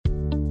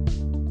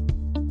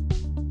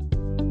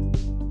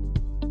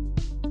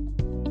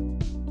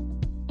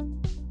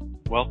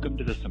Welcome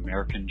to this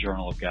American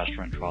Journal of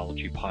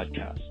Gastroenterology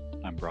podcast.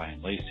 I'm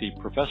Brian Lacey,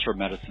 professor of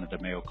medicine at the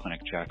Mayo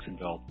Clinic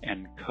Jacksonville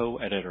and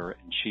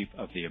co-editor-in-chief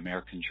of the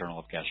American Journal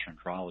of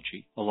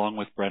Gastroenterology, along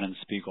with Brennan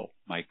Spiegel,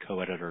 my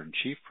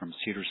co-editor-in-chief from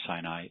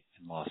Cedars-Sinai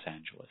in Los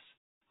Angeles.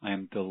 I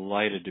am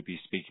delighted to be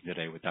speaking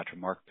today with Dr.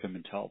 Mark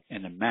Pimentel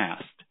in the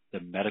MAST,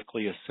 the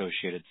Medically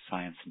Associated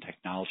Science and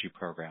Technology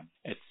Program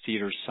at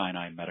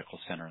Cedars-Sinai Medical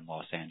Center in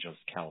Los Angeles,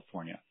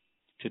 California.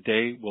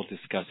 Today, we'll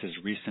discuss his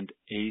recent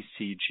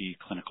ACG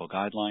clinical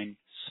guideline,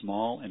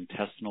 Small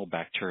Intestinal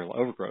Bacterial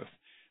Overgrowth,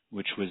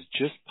 which was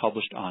just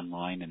published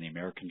online in the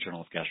American Journal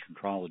of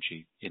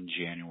Gastroenterology in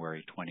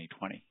January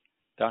 2020.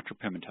 Dr.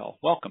 Pimentel,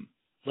 welcome.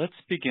 Let's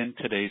begin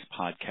today's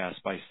podcast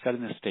by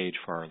setting the stage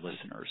for our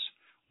listeners.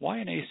 Why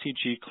an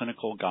ACG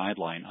clinical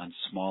guideline on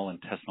small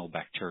intestinal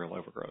bacterial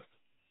overgrowth?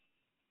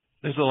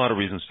 There's a lot of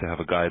reasons to have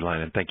a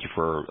guideline, and thank you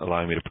for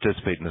allowing me to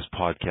participate in this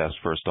podcast.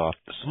 First off,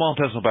 small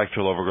intestinal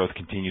bacterial overgrowth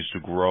continues to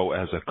grow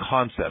as a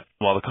concept.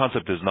 While the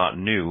concept is not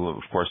new,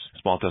 of course,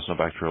 small intestinal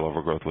bacterial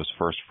overgrowth was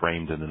first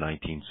framed in the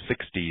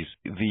 1960s.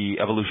 The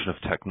evolution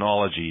of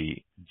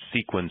technology,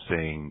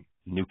 sequencing,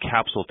 new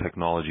capsule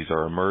technologies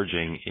are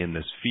emerging in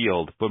this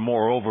field, but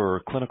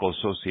moreover, clinical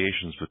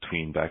associations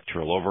between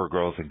bacterial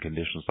overgrowth and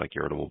conditions like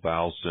irritable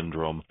bowel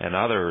syndrome and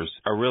others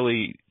are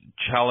really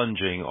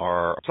challenging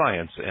our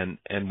science,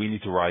 and we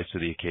need to rise to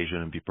the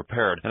occasion and be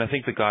prepared. And I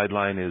think the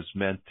guideline is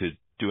meant to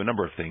do a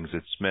number of things.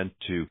 It's meant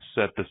to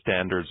set the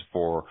standards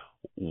for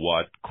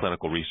what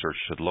clinical research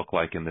should look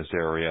like in this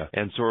area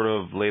and sort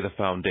of lay the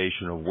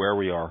foundation of where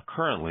we are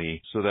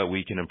currently so that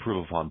we can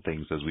improve upon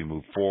things as we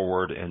move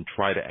forward and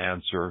try to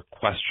answer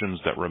questions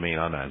that remain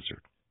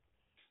unanswered.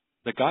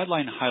 The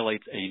guideline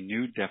highlights a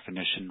new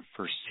definition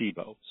for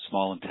SIBO,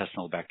 small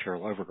intestinal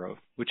bacterial overgrowth,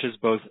 which is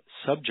both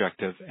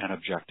subjective and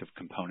objective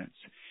components.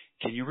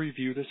 Can you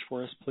review this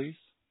for us, please?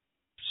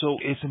 So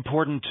it's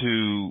important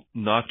to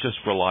not just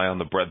rely on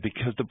the breath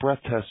because the breath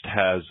test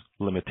has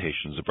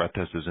limitations. The breath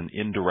test is an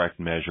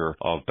indirect measure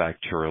of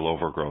bacterial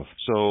overgrowth.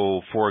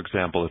 So, for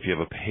example, if you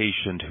have a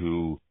patient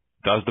who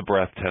does the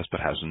breath test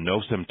but has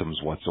no symptoms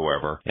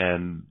whatsoever,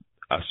 and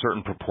a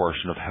certain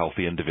proportion of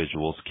healthy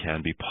individuals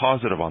can be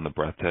positive on the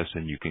breath test,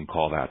 and you can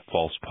call that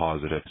false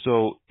positive.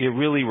 So it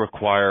really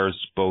requires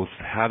both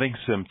having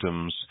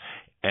symptoms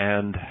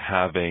and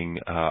having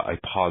a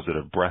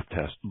positive breath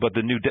test. But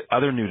the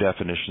other new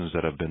definitions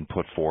that have been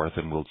put forth,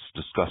 and we'll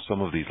discuss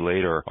some of these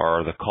later,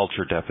 are the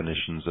culture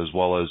definitions as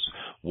well as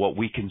what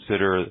we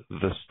consider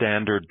the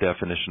standard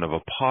definition of a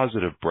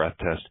positive breath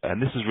test.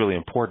 And this is really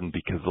important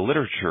because the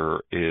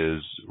literature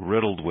is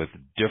riddled with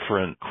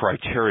different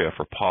criteria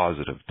for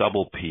positive,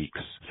 double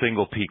peaks,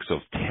 single peaks of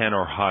 10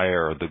 or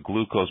higher. The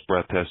glucose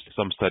breath test,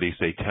 some studies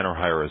say 10 or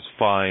higher is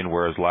fine,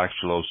 whereas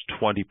lactulose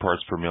 20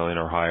 parts per million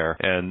or higher.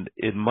 And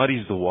it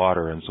muddies the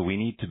water, and so we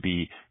need to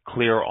be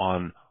clear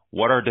on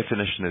what our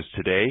definition is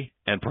today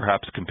and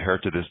perhaps compare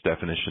to this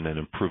definition and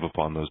improve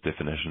upon those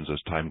definitions as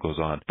time goes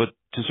on. But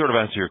to sort of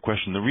answer your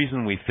question, the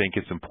reason we think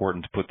it's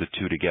important to put the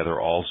two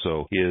together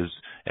also is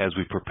as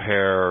we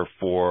prepare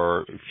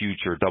for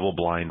future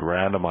double-blind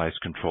randomized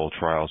controlled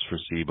trials for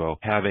SIBO,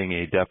 having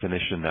a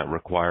definition that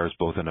requires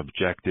both an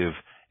objective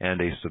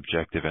and a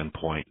subjective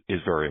endpoint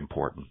is very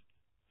important.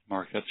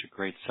 Mark, that's a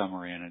great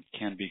summary, and it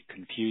can be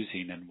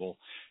confusing, and we'll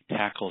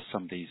tackle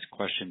some of these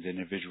questions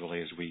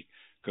individually as we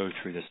go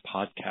through this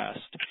podcast.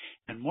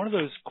 And one of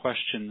those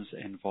questions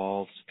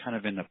involves kind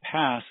of in the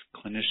past,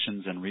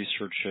 clinicians and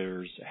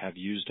researchers have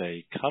used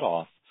a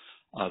cutoff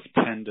of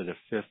 10 to the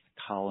fifth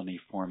colony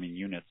forming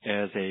units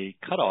as a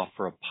cutoff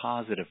for a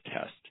positive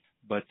test.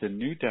 But the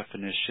new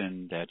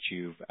definition that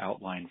you've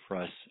outlined for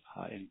us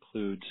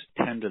includes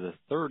 10 to the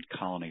third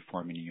colony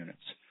forming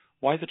units.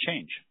 Why the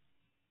change?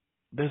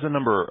 There's a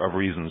number of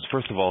reasons.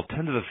 First of all,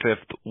 10 to the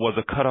fifth was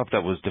a cutoff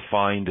that was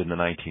defined in the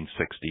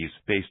 1960s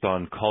based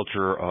on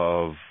culture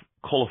of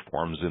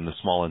coliforms in the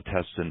small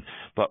intestine,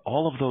 but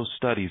all of those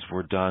studies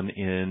were done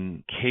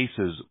in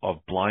cases of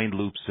blind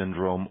loop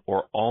syndrome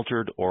or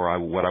altered or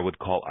what I would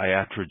call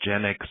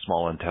iatrogenic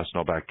small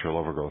intestinal bacterial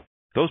overgrowth.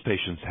 Those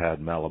patients had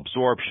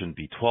malabsorption,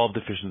 B12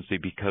 deficiency,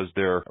 because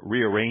their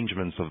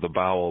rearrangements of the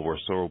bowel were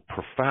so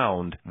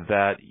profound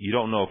that you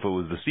don't know if it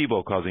was the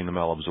SIBO causing the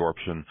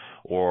malabsorption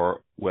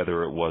or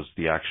whether it was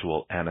the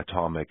actual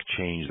anatomic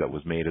change that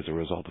was made as a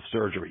result of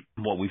surgery.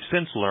 What we've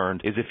since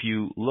learned is if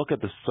you look at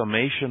the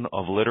summation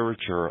of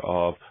literature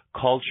of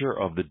culture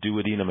of the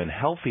duodenum in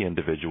healthy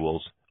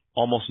individuals,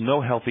 almost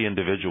no healthy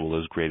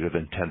individual is greater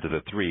than 10 to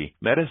the 3.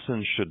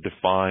 Medicine should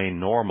define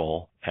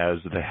normal as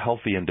the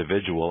healthy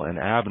individual and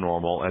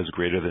abnormal as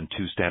greater than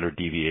 2 standard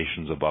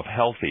deviations above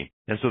healthy.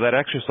 And so that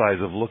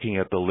exercise of looking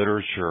at the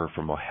literature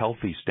from a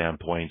healthy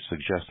standpoint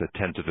suggests that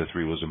 10 to the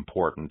 3 was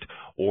important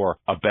or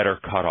a better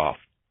cutoff.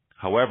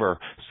 However,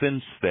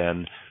 since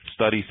then,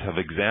 studies have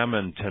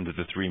examined 10 to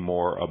the 3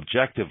 more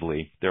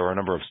objectively. There are a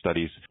number of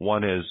studies.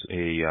 One is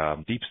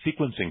a deep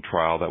sequencing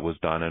trial that was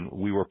done, and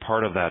we were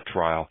part of that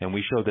trial, and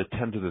we showed that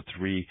 10 to the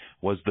 3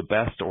 was the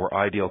best or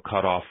ideal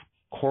cutoff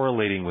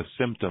correlating with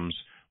symptoms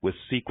with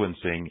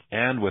sequencing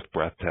and with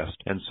breath test,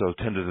 and so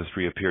 10 to the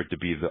 3 appeared to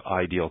be the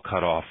ideal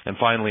cutoff. And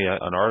finally,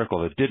 an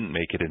article that didn't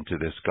make it into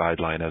this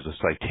guideline as a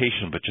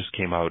citation, but just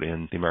came out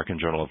in the American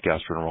Journal of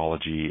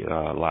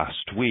Gastroenterology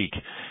last week,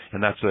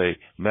 and that's a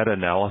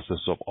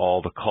meta-analysis of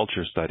all the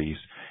culture studies,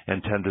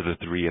 and 10 to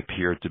the 3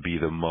 appeared to be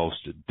the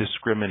most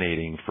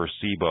discriminating for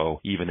SIBO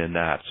even in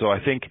that. So I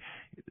think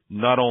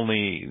not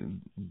only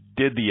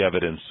did the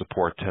evidence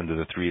support 10 to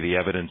the 3, the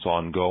evidence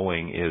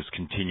ongoing is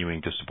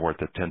continuing to support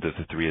that 10 to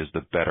the 3 is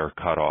the better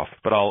cutoff.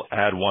 But I'll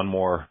add one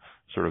more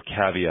sort of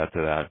caveat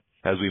to that.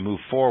 As we move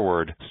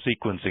forward,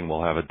 sequencing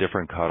will have a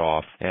different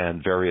cutoff,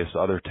 and various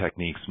other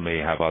techniques may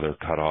have other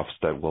cutoffs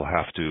that we'll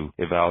have to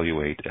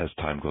evaluate as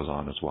time goes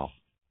on as well.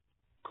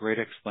 Great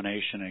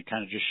explanation. It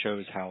kind of just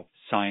shows how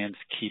science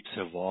keeps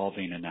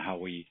evolving and how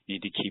we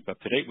need to keep up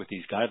to date with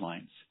these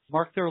guidelines.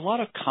 Mark, there are a lot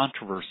of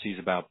controversies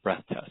about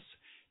breath tests.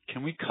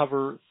 Can we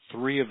cover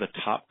 3 of the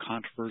top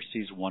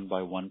controversies one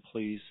by one,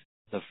 please?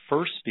 The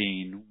first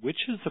being, which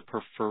is the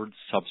preferred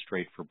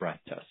substrate for breath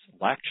tests,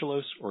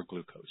 lactulose or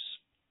glucose?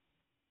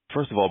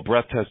 First of all,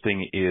 breath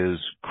testing is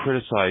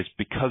criticized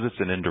because it's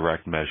an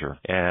indirect measure,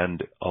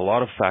 and a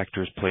lot of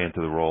factors play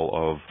into the role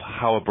of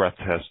how a breath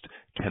test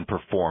can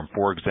perform.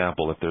 For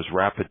example, if there's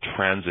rapid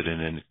transit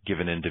in a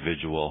given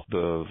individual,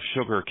 the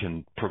sugar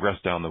can progress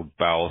down the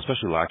bowel,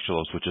 especially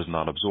lactulose, which is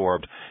not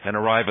absorbed, and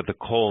arrive at the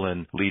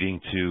colon, leading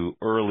to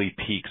early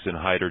peaks in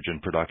hydrogen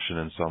production,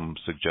 and some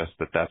suggest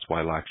that that's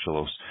why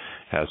lactulose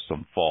has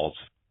some faults.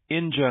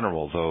 In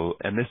general, though,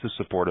 and this is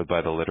supported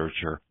by the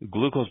literature,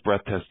 glucose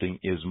breath testing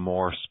is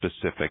more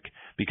specific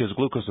because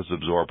glucose is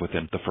absorbed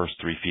within the first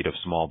 3 feet of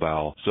small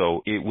bowel.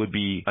 So it would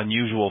be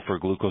unusual for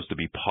glucose to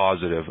be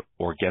positive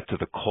or get to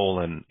the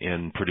colon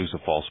and produce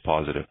a false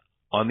positive.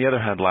 On the other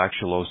hand,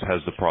 lactulose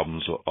has the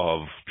problems of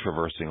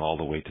traversing all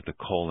the way to the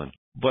colon.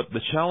 But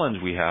the challenge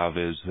we have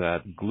is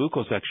that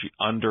glucose actually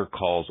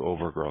undercalls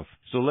overgrowth.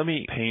 So let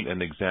me paint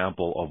an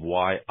example of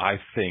why I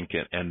think,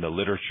 and the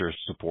literature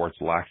supports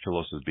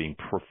lactulose as being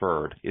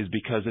preferred, is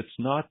because it's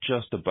not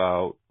just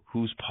about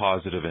who's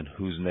positive and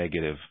who's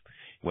negative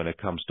when it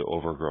comes to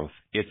overgrowth.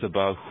 It's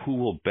about who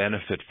will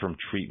benefit from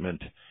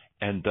treatment,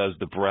 and does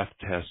the breath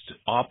test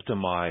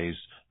optimize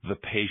the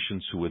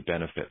patients who would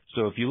benefit.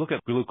 So if you look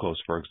at glucose,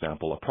 for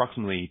example,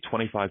 approximately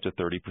 25 to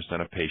 30%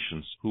 of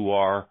patients who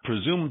are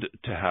presumed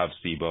to have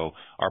SIBO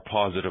are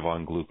positive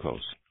on glucose.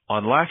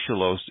 On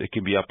lactulose, it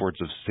can be upwards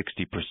of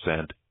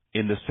 60%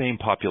 in the same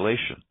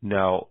population.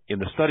 Now, in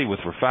the study with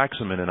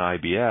rifaximin and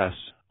IBS,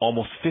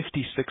 almost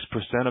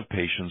 56% of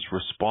patients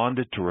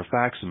responded to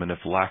rifaximin if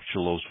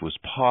lactulose was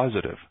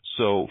positive.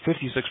 So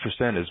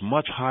 56% is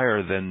much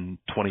higher than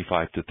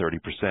 25 to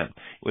 30%.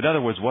 In other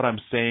words, what I'm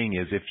saying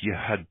is if you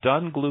had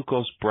done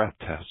glucose breath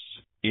tests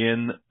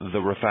in the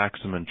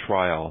rifaximin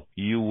trial,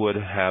 you would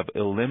have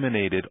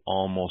eliminated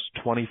almost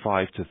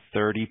 25 to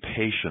 30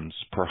 patients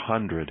per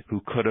 100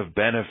 who could have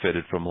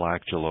benefited from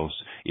lactulose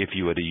if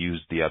you had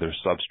used the other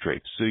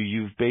substrate. So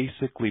you've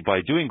basically,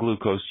 by doing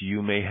glucose,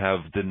 you may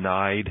have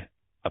denied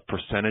a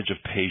percentage of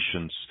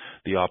patients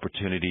the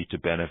opportunity to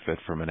benefit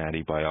from an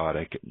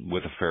antibiotic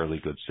with a fairly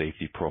good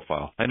safety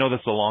profile. I know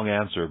that's a long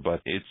answer,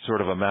 but it's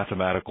sort of a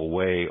mathematical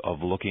way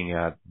of looking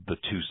at the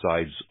two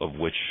sides of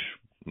which,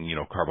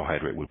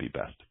 carbohydrate would be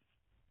best.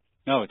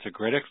 No, it's a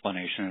great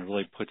explanation. It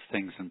really puts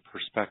things in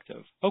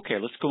perspective. Okay,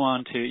 let's go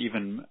on to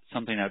even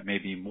something that may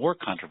be more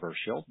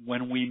controversial.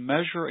 When we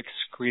measure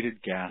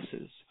excreted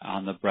gases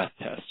on the breath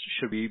test,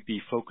 should we be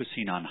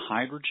focusing on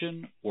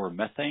hydrogen or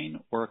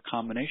methane or a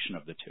combination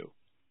of the two?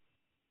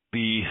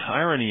 The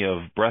irony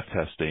of breath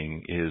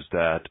testing is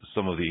that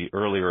some of the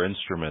earlier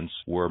instruments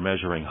were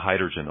measuring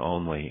hydrogen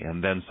only,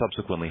 and then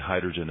subsequently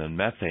hydrogen and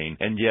methane,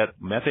 and yet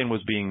methane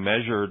was being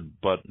measured,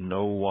 but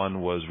no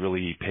one was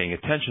really paying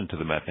attention to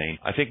the methane.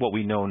 I think what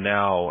we know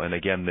now, and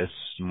again, this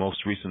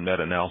most recent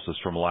meta-analysis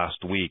from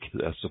last week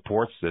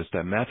supports this,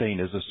 that methane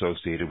is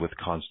associated with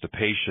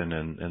constipation,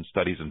 and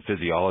studies in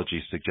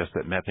physiology suggest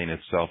that methane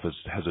itself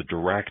has a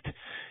direct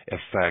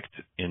effect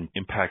in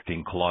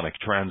impacting colonic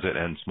transit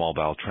and small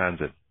bowel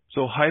transit.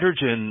 So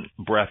hydrogen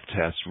breath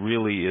test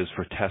really is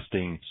for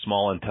testing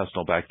small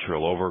intestinal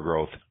bacterial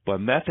overgrowth, but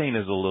methane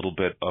is a little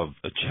bit of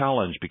a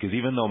challenge because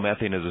even though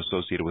methane is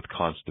associated with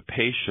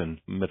constipation,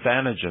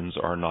 methanogens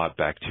are not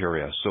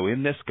bacteria. So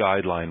in this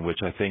guideline, which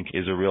I think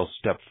is a real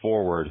step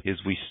forward, is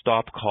we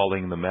stop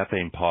calling the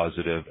methane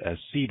positive as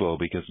SIBO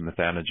because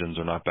methanogens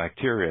are not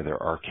bacteria, they're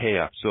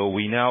archaea. So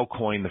we now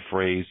coin the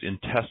phrase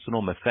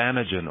intestinal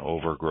methanogen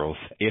overgrowth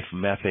if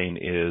methane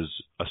is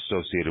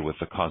associated with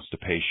the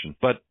constipation.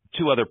 But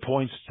two other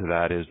points to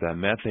that is that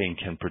methane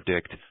can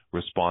predict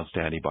response to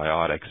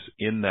antibiotics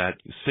in that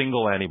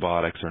single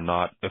antibiotics are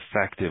not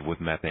effective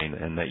with methane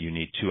and that you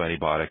need two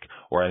antibiotic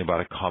or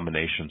antibiotic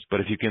combinations.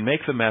 But if you can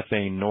make the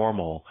methane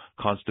normal,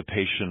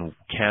 constipation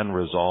can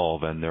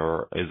resolve, and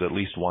there is at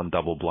least one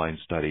double-blind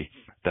study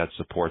that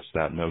supports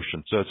that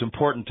notion. So it's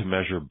important to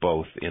measure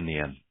both in the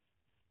end.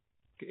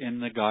 In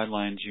the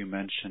guidelines, you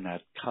mentioned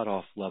that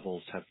cutoff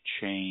levels have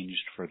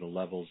changed for the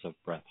levels of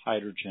breath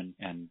hydrogen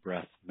and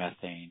breath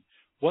methane.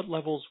 What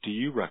levels do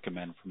you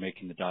recommend for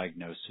making the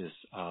diagnosis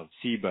of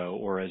SIBO,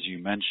 or as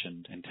you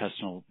mentioned,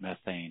 intestinal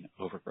methane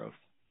overgrowth?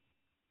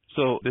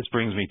 So this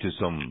brings me to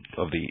some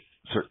of the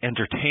sort of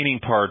entertaining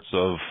parts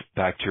of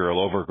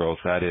bacterial overgrowth.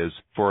 That is,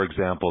 for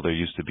example, there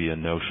used to be a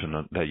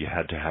notion that you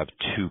had to have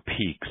two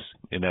peaks.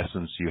 In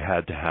essence, you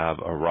had to have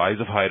a rise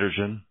of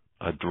hydrogen,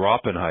 a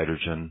drop in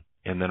hydrogen,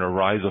 and then a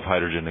rise of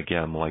hydrogen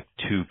again, like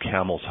two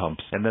camel's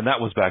humps, and then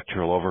that was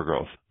bacterial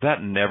overgrowth.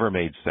 That never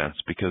made sense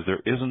because there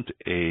isn't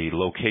a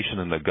location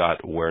in the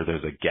gut where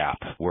there's a gap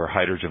where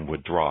hydrogen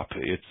would drop.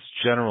 It's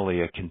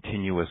generally a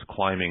continuous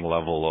climbing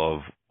level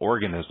of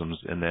organisms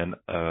and then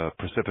a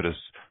precipitous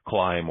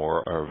climb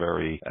or a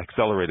very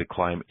accelerated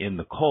climb in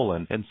the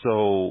colon. And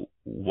so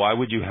why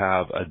would you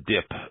have a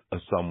dip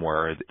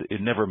somewhere?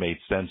 It never made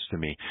sense to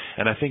me.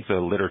 And I think the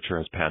literature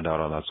has panned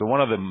out on that. So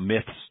one of the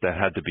myths that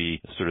had to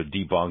be sort of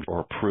debunked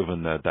or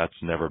proven that that's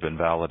never been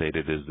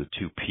validated is the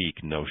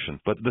two-peak notion.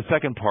 But the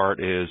second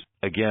part is,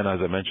 again, as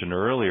I mentioned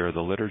earlier,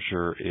 the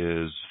literature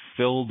is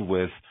filled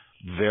with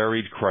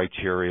varied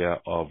criteria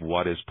of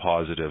what is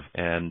positive,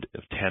 and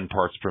 10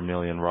 parts per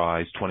million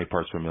rise, 20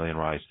 parts per million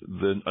rise.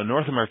 The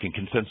North American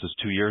consensus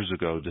 2 years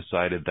ago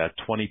decided that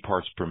 20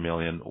 parts per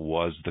million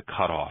was the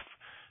cutoff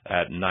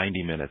at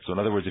 90 minutes. So in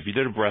other words, if you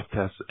did a breath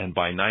test and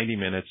by 90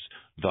 minutes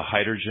the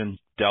hydrogen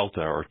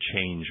delta or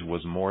change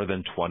was more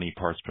than 20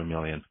 parts per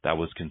million, that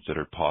was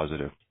considered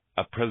positive.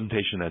 A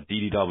presentation at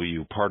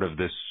DDW, part of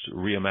this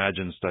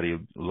Reimagine study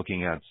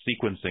looking at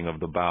sequencing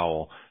of the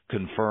bowel,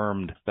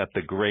 confirmed that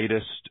the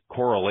greatest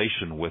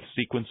correlation with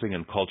sequencing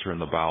and culture in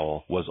the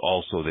bowel was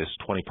also this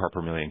 20 part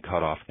per million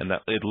cutoff, and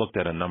that it looked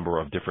at a number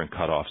of different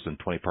cutoffs, and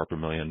 20 part per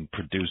million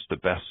produced the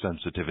best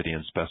sensitivity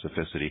and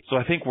specificity. So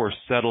I think we're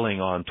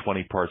settling on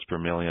 20 parts per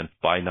million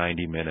by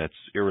 90 minutes,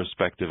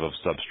 irrespective of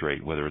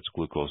substrate, whether it's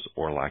glucose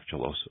or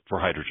lactulose, for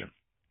hydrogen.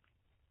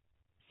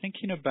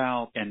 Thinking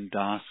about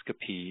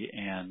endoscopy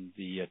and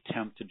the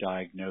attempt to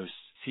diagnose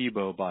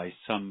SIBO by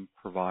some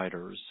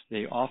providers,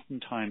 they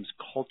oftentimes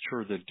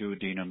culture the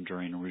duodenum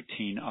during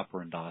routine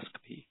upper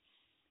endoscopy.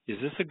 Is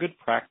this a good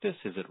practice?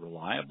 Is it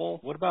reliable?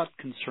 What about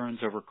concerns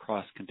over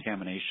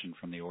cross-contamination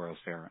from the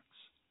oropharynx?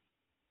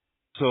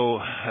 So,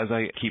 as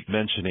I keep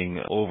mentioning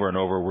over and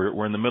over,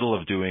 we're in the middle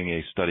of doing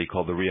a study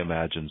called the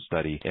Reimagine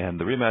study. And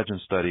the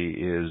Reimagine study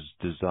is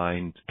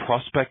designed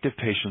prospective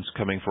patients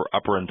coming for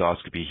upper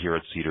endoscopy here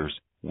at Cedars.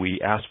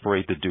 We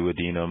aspirate the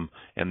duodenum,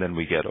 and then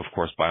we get, of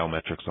course,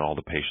 biometrics on all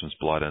the patient's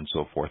blood and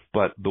so forth.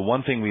 But the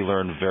one thing we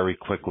learned very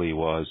quickly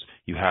was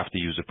you have to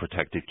use a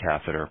protected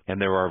catheter. And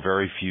there are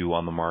very few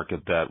on the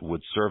market that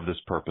would serve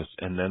this purpose.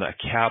 And then a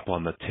cap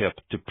on the tip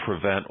to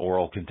prevent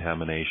oral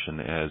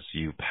contamination as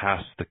you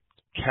pass the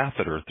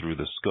catheter through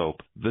the scope.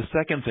 The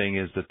second thing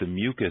is that the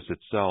mucus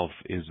itself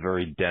is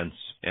very dense,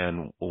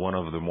 and one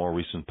of the more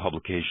recent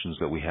publications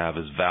that we have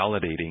is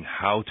validating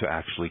how to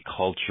actually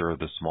culture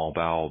the small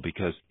bowel,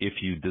 because if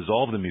you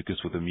dissolve the mucus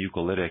with a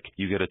mucolytic,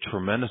 you get a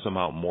tremendous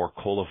amount more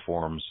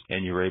coliforms,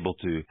 and you're able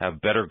to have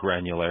better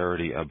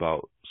granularity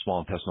about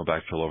small intestinal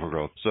bacterial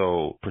overgrowth.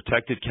 So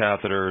protected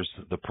catheters,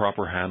 the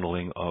proper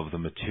handling of the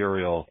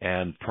material,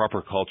 and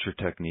proper culture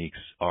techniques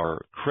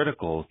are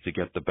critical to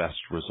get the best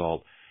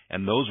result.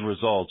 And those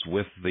results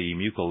with the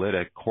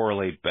mucolytic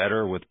correlate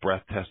better with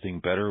breath testing,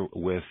 better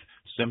with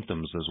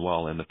symptoms as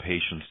well in the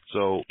patients.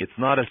 So it's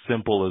not as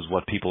simple as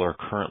what people are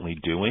currently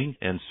doing.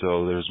 And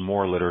so there's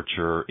more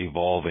literature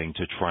evolving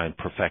to try and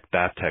perfect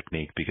that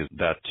technique, because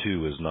that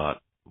too is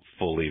not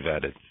fully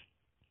vetted.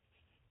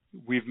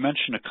 We've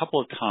mentioned a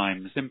couple of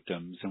times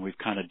symptoms, and we've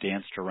kind of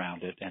danced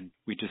around it, and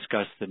we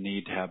discussed the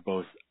need to have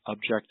both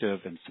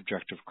objective and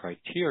subjective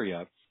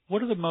criteria.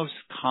 What are the most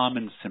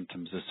common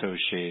symptoms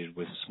associated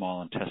with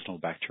small intestinal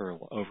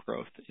bacterial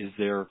overgrowth? Is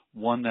there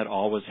one that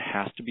always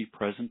has to be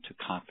present to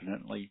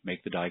confidently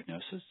make the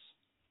diagnosis?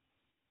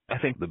 I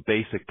think the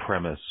basic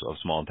premise of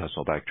small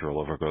intestinal bacterial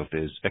overgrowth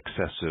is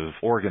excessive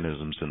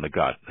organisms in the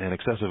gut. And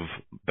excessive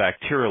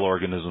bacterial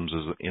organisms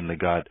in the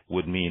gut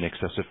would mean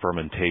excessive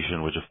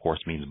fermentation, which of course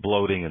means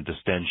bloating and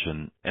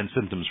distension and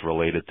symptoms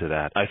related to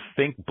that. I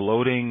think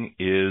bloating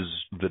is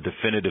the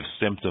definitive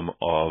symptom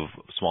of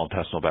small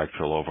intestinal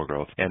bacterial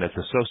overgrowth, and it's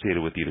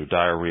associated with either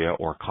diarrhea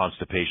or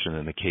constipation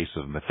in the case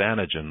of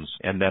methanogens,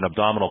 and then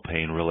abdominal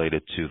pain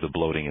related to the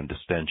bloating and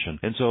distension.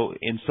 And so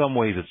in some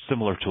ways it's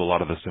similar to a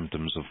lot of the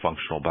symptoms of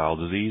functional bowel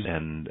disease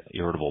and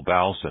irritable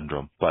bowel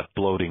syndrome, but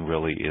bloating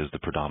really is the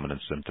predominant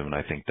symptom, and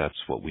I think that's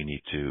what we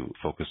need to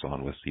focus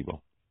on with SIBO.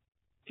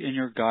 In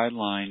your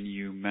guideline,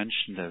 you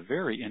mentioned a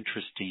very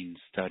interesting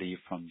study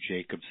from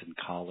Jacobs and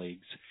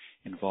colleagues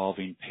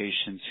involving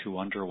patients who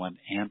underwent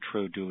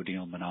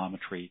antroduodenal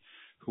manometry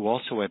who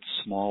also had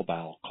small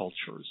bowel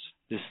cultures.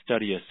 This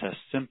study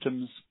assessed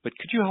symptoms, but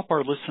could you help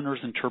our listeners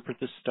interpret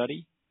this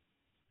study?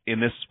 In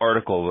this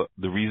article,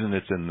 the reason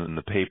it's in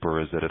the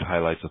paper is that it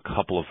highlights a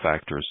couple of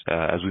factors.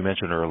 As we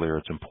mentioned earlier,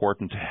 it's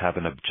important to have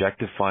an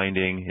objective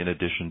finding in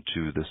addition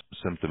to this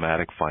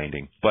symptomatic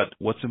finding. But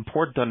what's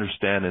important to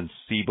understand in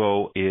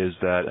SIBO is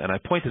that, and I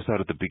point this out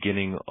at the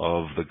beginning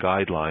of the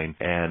guideline,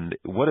 and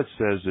what it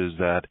says is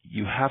that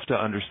you have to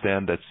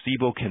understand that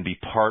SIBO can be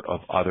part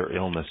of other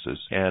illnesses.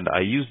 And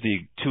I use the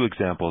two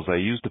examples. I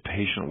used a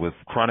patient with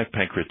chronic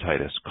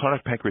pancreatitis.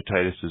 Chronic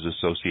pancreatitis is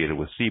associated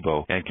with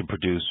SIBO and can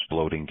produce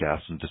bloating,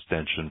 gas, and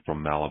distension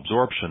from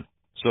malabsorption.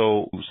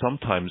 So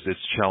sometimes it's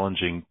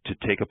challenging to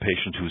take a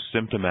patient who's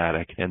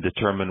symptomatic and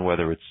determine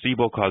whether it's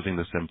SIBO causing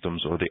the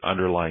symptoms or the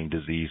underlying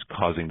disease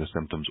causing the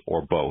symptoms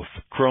or both.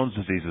 Crohn's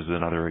disease is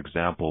another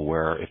example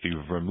where if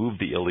you've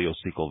removed the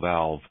ileocecal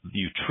valve,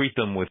 you treat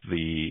them with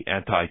the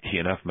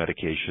anti-TNF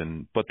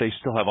medication, but they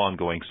still have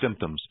ongoing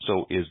symptoms.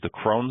 So is the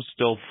Crohn's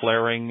still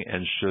flaring,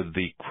 and should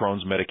the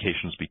Crohn's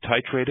medications be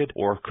titrated,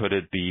 or could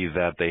it be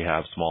that they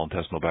have small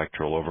intestinal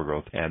bacterial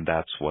overgrowth and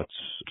that's what's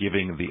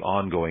giving the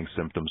ongoing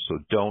symptoms? So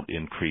don't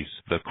increase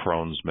the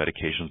Crohn's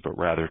medications, but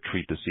rather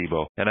treat the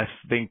SIBO. And I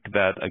think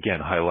that, again,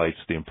 highlights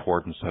the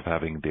importance of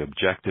having the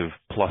objective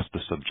plus the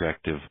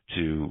subjective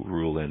to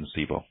rule in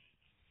SIBO.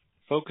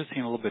 Focusing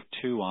a little bit,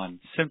 too,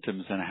 on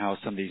symptoms and how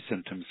some of these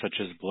symptoms, such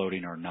as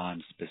bloating, are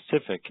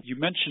non-specific. You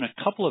mentioned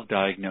a couple of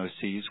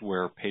diagnoses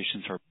where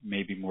patients are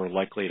maybe more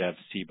likely to have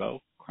SIBO,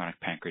 chronic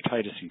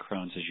pancreatitis and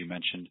Crohn's, as you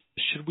mentioned.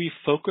 Should we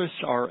focus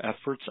our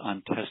efforts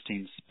on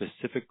testing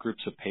specific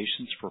groups of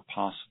patients for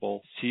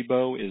possible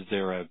SIBO? Is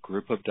there a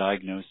group of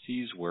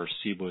diagnoses where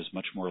SIBO is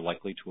much more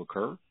likely to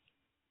occur?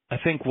 I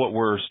think what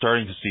we're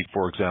starting to see,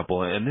 for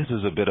example, and this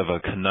is a bit of a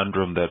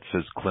conundrum that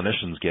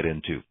clinicians get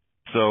into.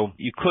 So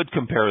you could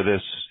compare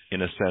this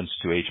in a sense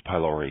to H.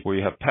 pylori, where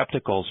you have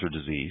peptic ulcer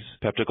disease.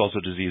 Peptic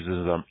ulcer disease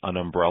is an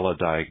umbrella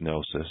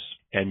diagnosis,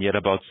 and yet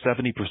about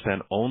 70%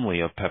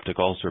 only of peptic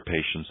ulcer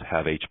patients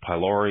have H.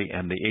 pylori,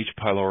 and the H.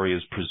 pylori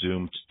is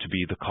presumed to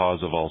be the cause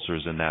of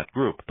ulcers in that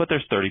group. But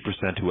there's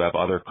 30% who have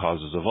other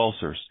causes of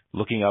ulcers.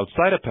 Looking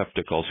outside of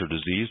peptic ulcer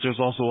disease, there's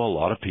also a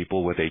lot of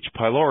people with H.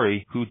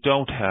 pylori who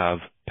don't have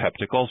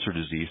peptic ulcer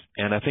disease.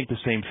 And I think the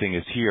same thing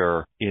is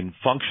here in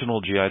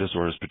functional GI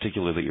disorders,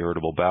 particularly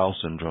irritable bowel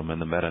syndrome, and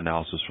the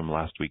meta-analysis from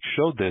last week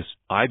showed this.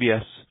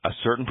 IBS, a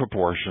certain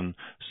proportion,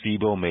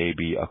 SIBO may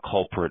be a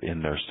culprit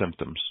in their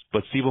symptoms.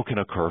 But SIBO can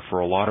occur for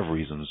a lot of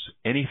reasons.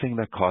 Anything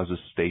that causes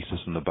stasis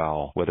in the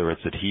bowel, whether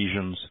it's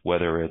adhesions,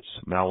 whether it's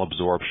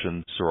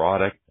malabsorption,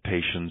 cirrhotic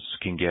patients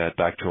can get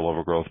bacterial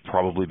overgrowth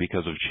probably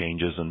because of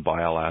changes in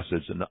bile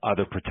acids and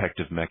other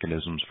protective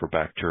mechanisms for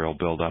bacterial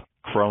buildup.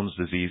 Crohn's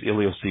disease,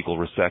 ileocecal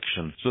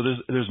resection. So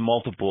there's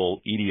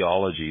multiple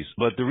etiologies.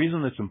 But the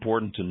reason it's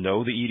important to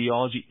know the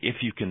etiology, if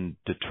you can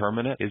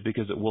determine it, is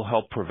because it will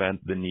help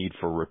prevent the need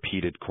for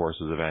repeated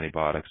courses of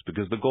antibiotics.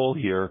 Because the goal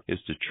here is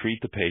to treat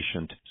the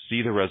patient,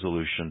 see the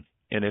resolution,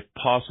 and if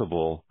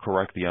possible,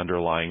 correct the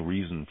underlying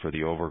reason for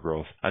the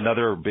overgrowth.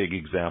 Another big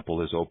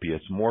example is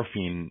opiates.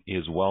 Morphine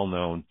is well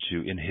known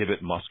to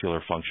inhibit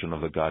muscular function of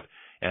the gut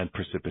and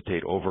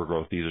precipitate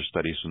overgrowth. These are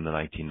studies from the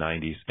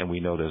 1990s, and we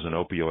know there's an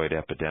opioid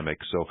epidemic.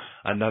 So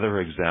another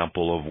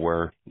example of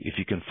where if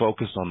you can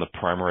focus on the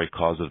primary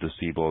cause of the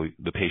SIBO,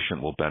 the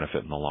patient will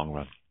benefit in the long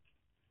run.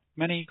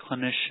 Many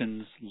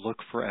clinicians look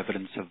for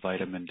evidence of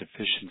vitamin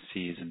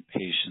deficiencies in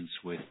patients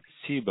with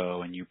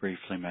SIBO, and you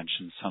briefly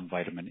mentioned some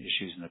vitamin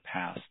issues in the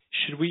past.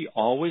 Should we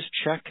always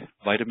check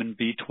vitamin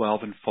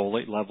B12 and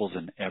folate levels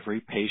in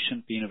every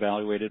patient being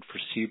evaluated for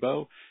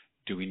SIBO?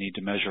 Do we need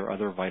to measure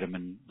other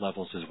vitamin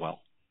levels as well?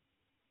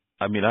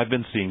 I mean, I've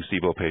been seeing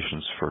SIBO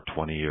patients for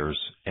 20 years,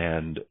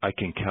 and I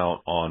can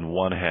count on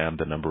one hand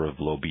the number of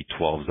low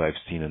B12s I've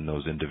seen in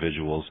those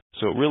individuals.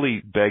 So it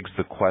really begs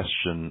the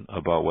question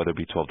about whether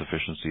B12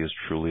 deficiency is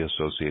truly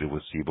associated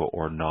with SIBO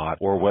or not,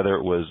 or whether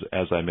it was,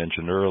 as I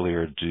mentioned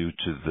earlier, due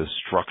to the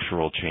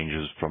structural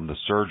changes from the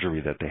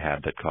surgery that they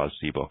had that caused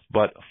SIBO.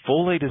 But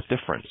folate is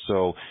different.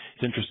 So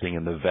it's interesting,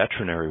 in the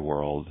veterinary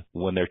world,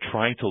 when they're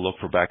trying to look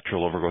for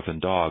bacterial overgrowth in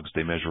dogs,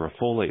 they measure a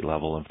folate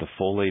level, and if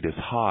the folate is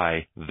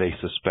high, they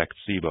suspect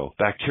SIBO.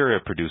 Bacteria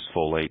produce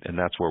folate, and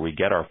that's where we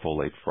get our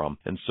folate from.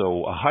 And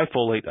so a high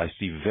folate I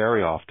see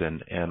very often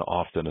and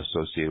often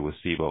associated with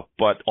SIBO.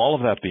 But all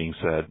of that being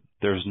said,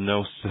 there's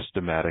no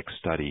systematic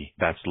study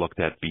that's looked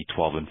at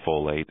B12 and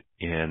folate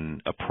in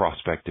a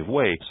prospective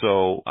way.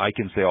 So I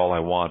can say all I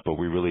want, but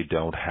we really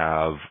don't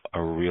have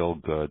a real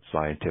good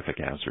scientific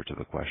answer to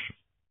the question.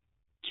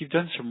 You've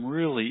done some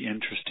really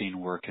interesting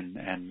work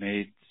and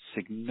made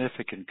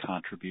significant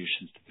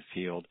contributions to the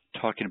field,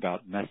 talking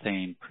about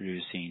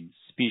methane-producing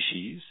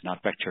species,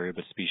 not bacteria,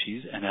 but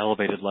species, and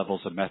elevated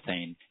levels of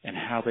methane and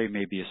how they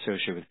may be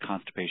associated with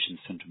constipation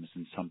symptoms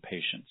in some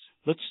patients.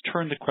 Let's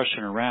turn the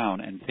question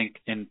around and think,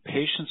 in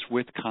patients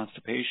with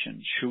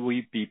constipation, should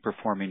we be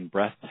performing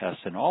breath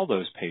tests in all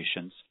those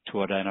patients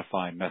to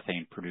identify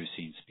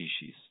methane-producing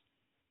species?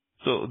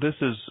 So this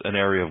is an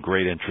area of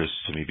great interest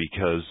to me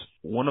because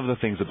one of the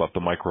things about the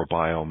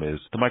microbiome is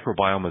the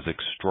microbiome is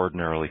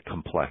extraordinarily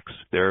complex.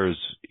 There's,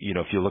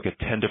 if you look at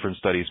 10 different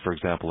studies, for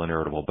example, in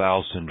irritable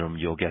bowel syndrome,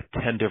 you'll get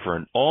 10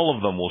 different, all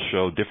of them will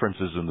show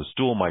differences in the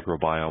stool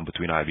microbiome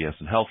between IBS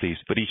and healthies,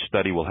 but each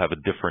study will have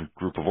a different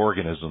group of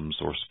organisms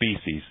or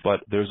species.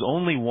 But there's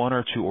only one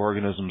or two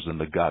organisms in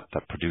the gut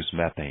that produce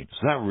methane.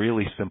 So that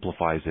really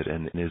simplifies it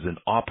and is an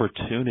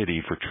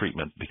opportunity for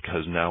treatment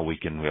because now we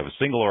have a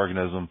single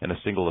organism and a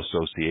single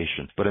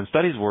association. But in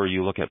studies where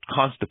you look at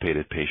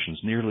constipated patients,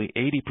 nearly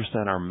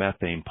 80% are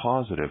methane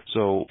positive.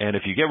 So, and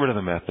if you get rid of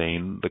the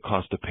methane, the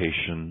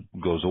constipation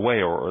goes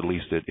away, or at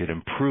least it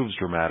improves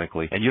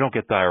dramatically, and you don't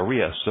get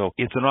diarrhea. So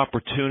it's an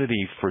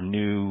opportunity for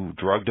new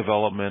drug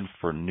development,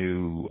 for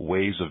new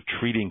ways of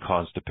treating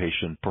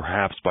constipation,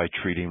 perhaps by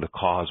treating the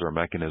cause or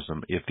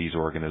mechanism if these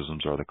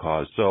organisms are the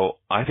cause. So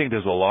I think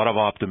there's a lot of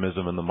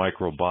optimism in the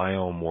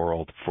microbiome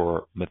world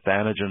for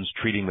methanogens,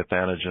 treating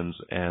methanogens,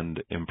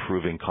 and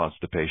improving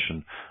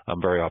constipation.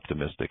 I'm very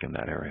optimistic in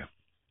that area.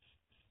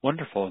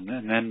 Wonderful.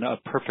 And then a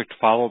perfect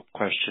follow-up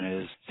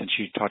question is, since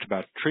you talked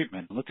about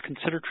treatment, let's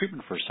consider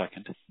treatment for a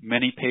second.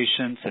 Many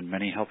patients and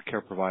many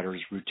healthcare providers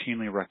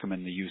routinely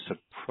recommend the use of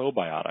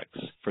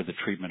probiotics for the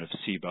treatment of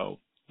SIBO.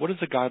 What does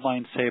the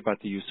guidelines say about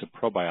the use of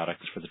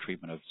probiotics for the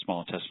treatment of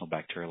small intestinal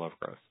bacterial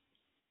overgrowth?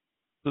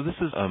 So this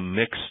is a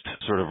mixed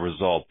sort of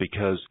result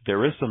because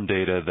there is some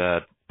data that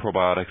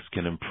probiotics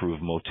can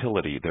improve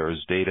motility. There is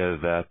data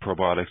that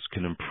probiotics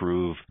can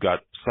improve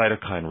gut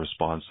cytokine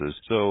responses.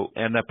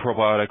 And that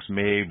probiotics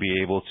may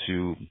be able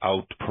to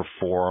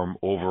outperform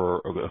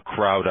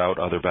crowd out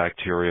other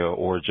bacteria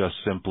or just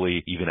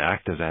simply even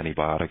act as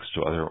antibiotics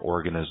to other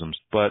organisms.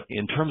 But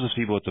in terms of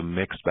SIBO, it's a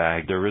mixed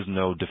bag. There is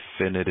no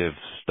definitive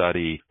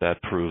study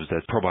that proves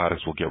that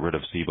probiotics will get rid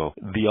of SIBO.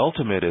 The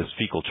ultimate is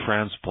fecal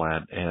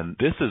transplant, and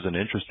this is an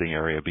interesting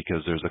area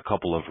because there's a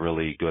couple of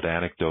really good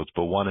anecdotes,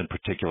 but one in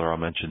particular I'll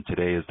mention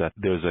today is that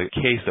there's a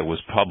case that was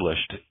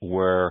published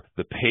where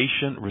the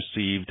patient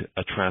received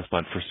a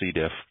transplant for C.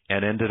 diff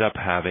and ended up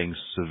having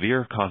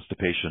severe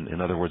constipation,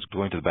 in other words,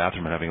 going to the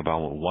bathroom and having a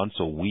bowel movement once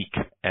a week.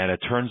 And it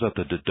turns out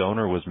that the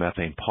donor was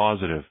methane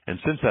positive. And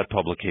since that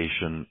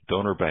publication,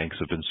 donor banks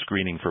have been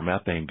screening for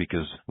methane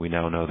because we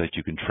now know that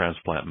you can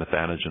transplant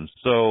methanogens.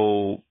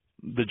 So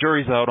the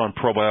jury's out on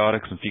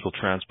probiotics and fecal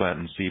transplant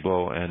and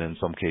SIBO, and in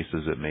some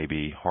cases it may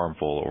be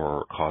harmful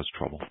or cause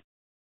trouble.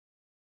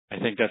 I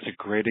think that's a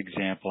great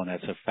example, and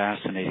that's a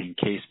fascinating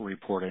case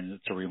report, and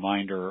it's a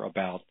reminder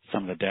about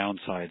some of the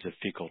downsides of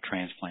fecal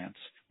transplants.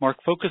 Mark,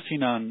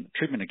 focusing on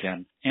treatment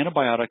again,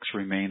 antibiotics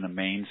remain the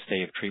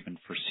mainstay of treatment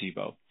for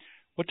SIBO.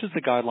 What does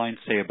the guidelines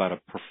say about a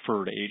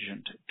preferred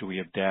agent? Do we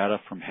have data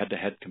from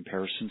head-to-head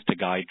comparisons to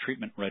guide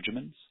treatment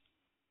regimens?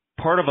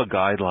 Part of a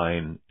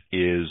guideline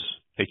is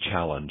a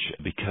challenge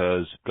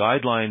because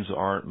guidelines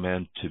aren't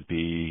meant to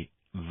be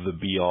the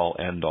be-all,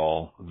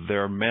 end-all.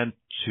 They're meant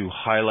to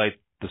highlight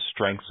the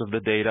strengths of the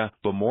data,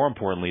 but more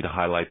importantly, to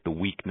highlight the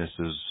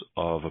weaknesses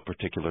of a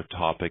particular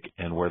topic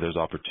and where there's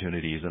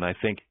opportunities. And I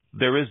think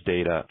there is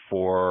data.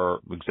 For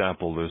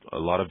example, there's a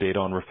lot of data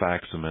on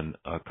rifaximin,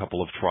 a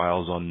couple of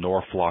trials on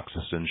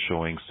norfloxacin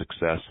showing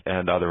success,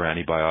 and other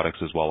antibiotics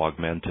as well,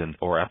 Augmentin,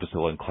 or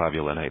ampicillin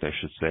clavulanate, I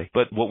should say.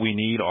 But what we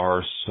need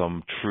are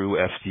some true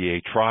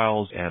FDA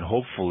trials and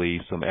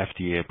hopefully some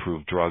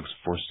FDA-approved drugs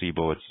for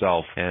SIBO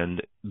itself. And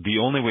the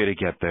only way to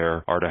get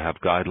there are to have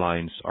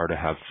guidelines, are to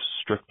have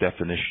strict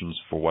definitions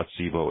for what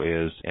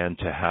SIBO is, and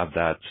to have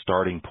that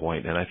starting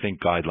point. And I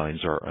think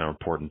guidelines are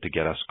important to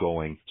get us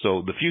going.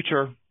 So the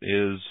future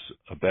is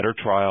better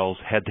trials,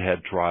 head-to-head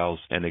trials,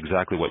 and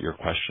exactly what your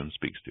question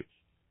speaks to.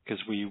 As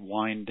we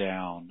wind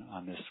down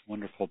on this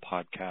wonderful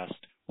podcast,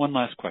 one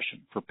last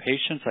question. For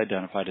patients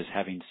identified as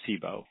having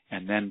SIBO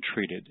and then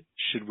treated,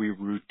 should we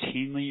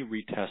routinely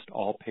retest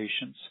all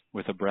patients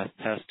with a breath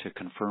test to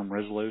confirm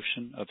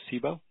resolution of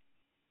SIBO?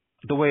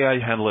 The way I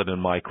handle it in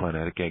my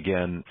clinic,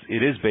 again,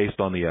 it is based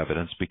on the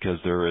evidence because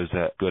there is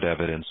good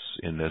evidence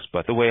in this,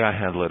 but the way I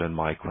handle it in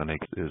my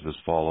clinic is as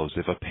follows.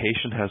 If a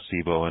patient has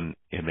SIBO and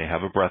they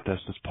have a breath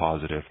test that's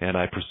positive, and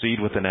I proceed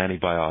with an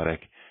antibiotic,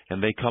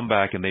 and they come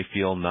back and they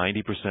feel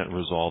 90%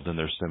 resolved in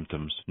their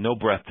symptoms, no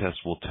breath test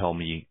will tell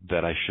me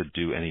that I should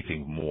do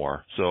anything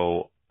more.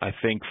 So I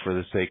think for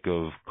the sake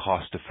of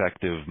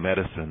cost-effective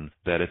medicine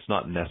that it's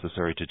not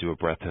necessary to do a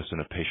breath test in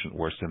a patient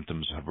where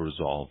symptoms have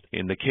resolved.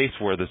 In the case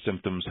where the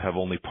symptoms have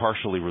only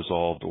partially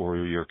resolved or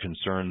you're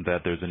concerned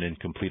that there's an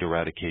incomplete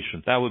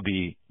eradication, that would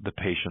be the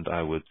patient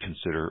I would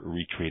consider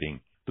retreating.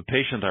 The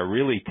patient I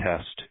really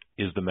test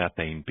is the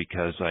methane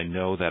because I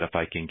know that if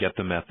I can get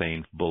the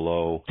methane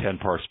below 10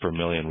 parts per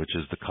million, which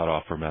is the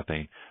cutoff for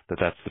methane,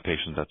 that's the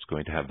patient that's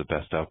going to have the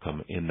best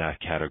outcome in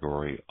that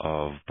category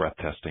of breath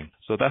testing.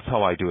 So that's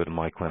how I do it in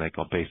my clinic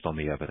based on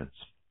the evidence.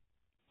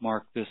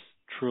 Mark, this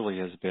truly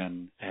has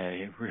been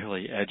a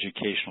really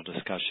educational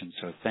discussion,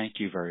 so thank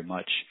you very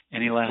much.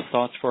 Any last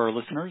thoughts for our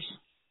listeners?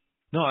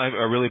 No, I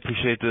really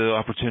appreciate the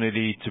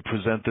opportunity to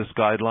present this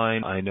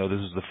guideline. I know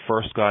this is the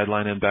first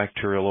guideline in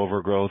bacterial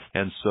overgrowth,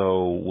 and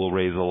so we'll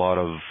raise a lot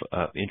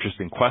of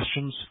interesting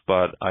questions,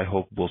 but I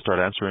hope we'll start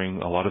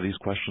answering a lot of these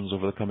questions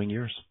over the coming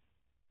years.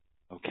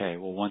 Okay.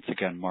 Well, once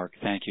again, Mark,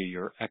 thank you.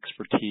 Your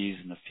expertise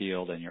in the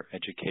field and your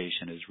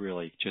education is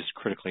really just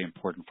critically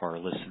important for our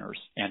listeners.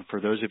 And for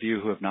those of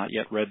you who have not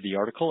yet read the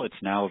article, it's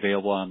now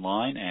available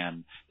online,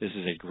 and this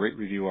is a great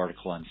review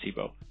article on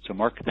SIBO. So,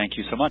 Mark, thank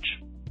you so much.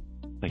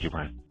 Thank you,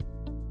 Brian.